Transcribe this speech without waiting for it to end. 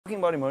talking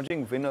about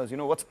emerging winners,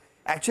 what's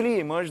actually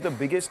emerged the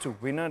biggest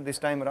winner this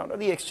time around are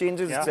the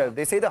exchanges itself.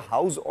 They say the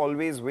house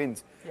always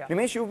wins.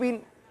 Nimesh, you've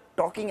been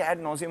talking ad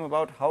nauseum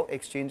about how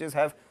exchanges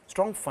have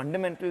strong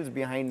fundamentals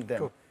behind them.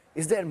 True.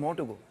 Is there more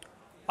to go?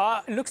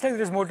 Looks like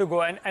there's more to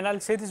go, and I'll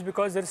say this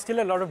because there's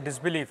still a lot of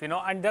disbelief,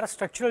 and there are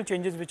structural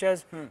changes which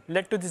has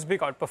led to this big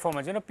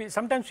outperformance.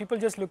 Sometimes people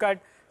just look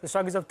at the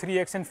stock is of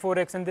 3x and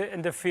 4x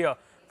and they fear.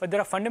 But there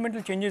are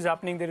fundamental changes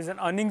happening. There is an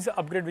earnings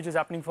upgrade which is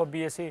happening for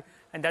BSE,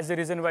 and that's the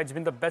reason why it's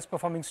been the best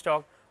performing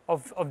stock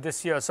of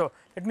this year. So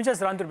let me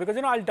just run through, because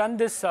I've done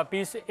this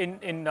piece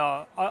in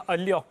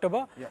early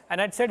October,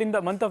 and I'd said in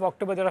the month of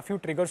October there are a few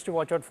triggers to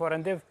watch out for,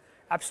 and they've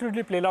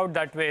absolutely played out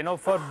that way.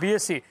 For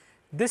BSE,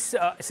 this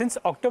since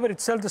October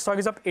itself, the stock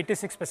is up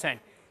 86%.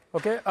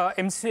 Okay,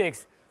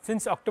 MCX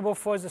since October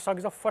 1st, the stock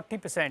is up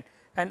 40%.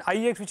 And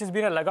IEX, which has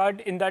been a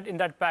laggard in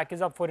that pack,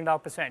 is up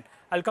 4.5%.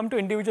 I'll come to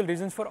individual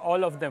reasons for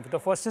all of them. The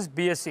first is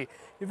BSE.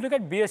 If you look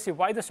at BSE,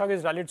 why the stock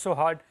has rallied so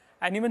hard,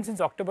 and even since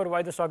October,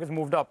 why the stock has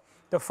moved up.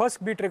 The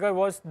first big trigger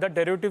was the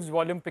derivatives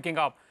volume picking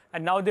up,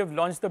 and now they've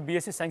launched the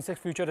BSE Sensex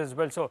future as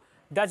well. So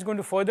that's going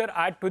to further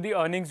add to the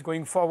earnings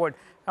going forward,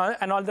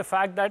 and all the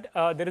fact that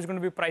there is going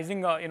to be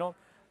pricing,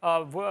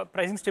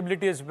 pricing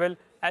stability as well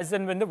as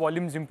and when the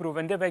volumes improve.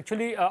 And they've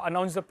actually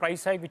announced the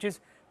price hike, which is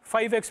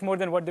 5x more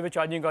than what they were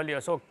charging earlier.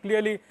 So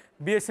clearly,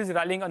 BSE is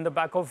rallying on the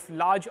back of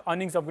large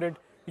earnings upgrade,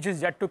 which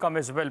is yet to come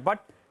as well.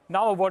 But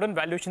now a word on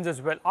valuations as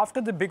well.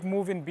 After the big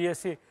move in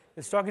BSE,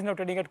 the stock is now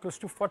trading at close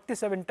to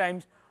 47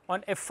 times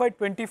on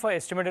FY25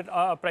 estimated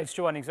price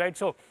to earnings, right?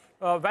 So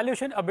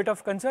valuation, a bit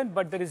of concern,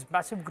 but there is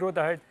massive growth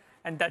ahead,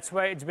 and that's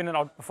why it's been an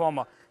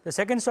outperformer. The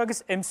second stock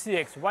is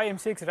MCX. Why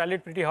MCX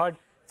rallied pretty hard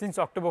since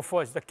October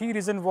 1st? The key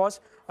reason was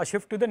a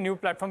shift to the new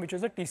platform, which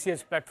was the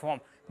TCS platform.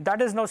 That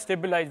is now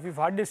stabilized. We've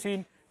hardly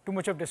seen too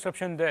much of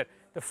disruption there.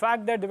 The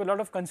fact that there were a lot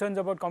of concerns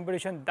about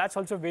competition, that's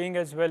also weighing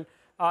as well.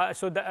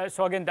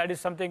 So again, that is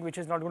something which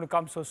is not going to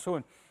come so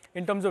soon.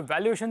 In terms of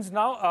valuations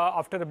now,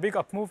 after a big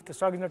up move, the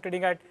stock is now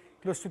trading at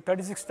close to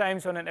 36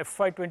 times on an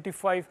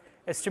FY25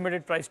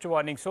 estimated price to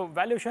earnings. So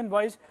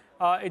valuation-wise,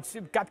 it's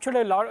captured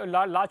a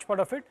large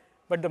part of it,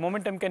 but the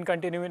momentum can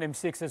continue in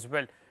MCX as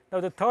well. Now,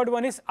 the third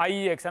one is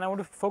IEX, and I want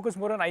to focus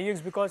more on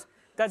IEX because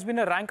that's been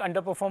a rank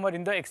underperformer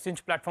in the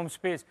exchange platform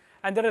space.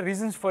 And there are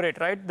reasons for it,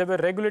 right? There were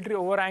regulatory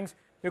overhangs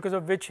because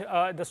of which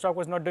the stock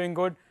was not doing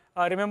good.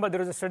 Remember, there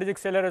was a strategic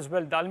seller as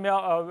well.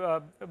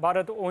 Dalmia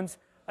Bharat owns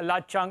a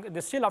large chunk.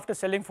 They're still, after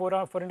selling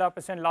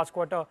 4.5% last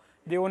quarter,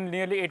 they own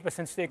nearly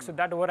 8% stake. So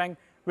that overhang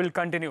will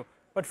continue.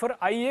 But for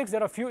IEX,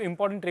 there are a few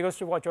important triggers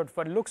to watch out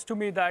for. It looks to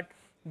me that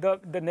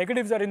the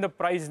negatives are in the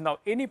price now.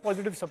 Any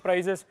positive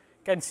surprises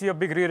can see a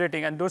big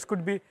re-rating, and those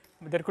could be,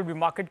 there could be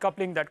market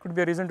coupling, that could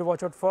be a reason to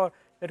watch out for.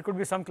 There could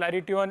be some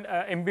clarity on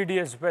MBD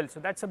as well. So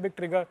that's a big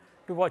trigger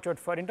to watch out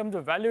for. In terms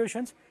of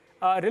valuations,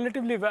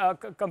 relatively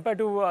compared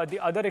to the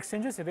other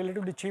exchanges,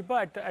 relatively cheaper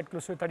at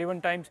close to 31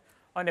 times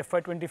on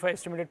FY25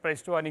 estimated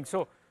price to earnings.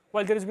 So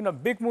while there has been a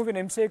big move in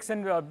MCX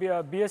and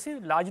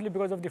BSE, largely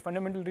because of the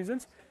fundamental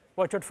reasons,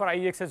 watch out for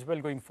IEX as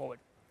well going forward.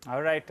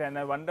 All right, and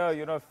I wonder,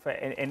 if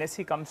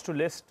NSE comes to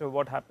list,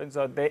 what happens,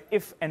 or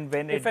if and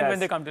when it does. If and when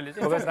they come to list.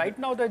 Because right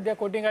now they're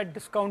quoting at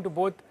discount to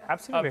both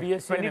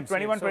BSE and MCX.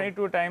 21,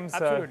 22 times,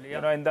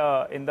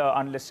 in the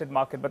unlisted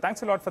market. But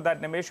thanks a lot for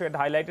that, Nimesh. You had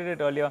highlighted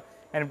it earlier,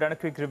 and we've done a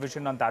quick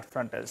revision on that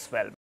front as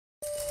well.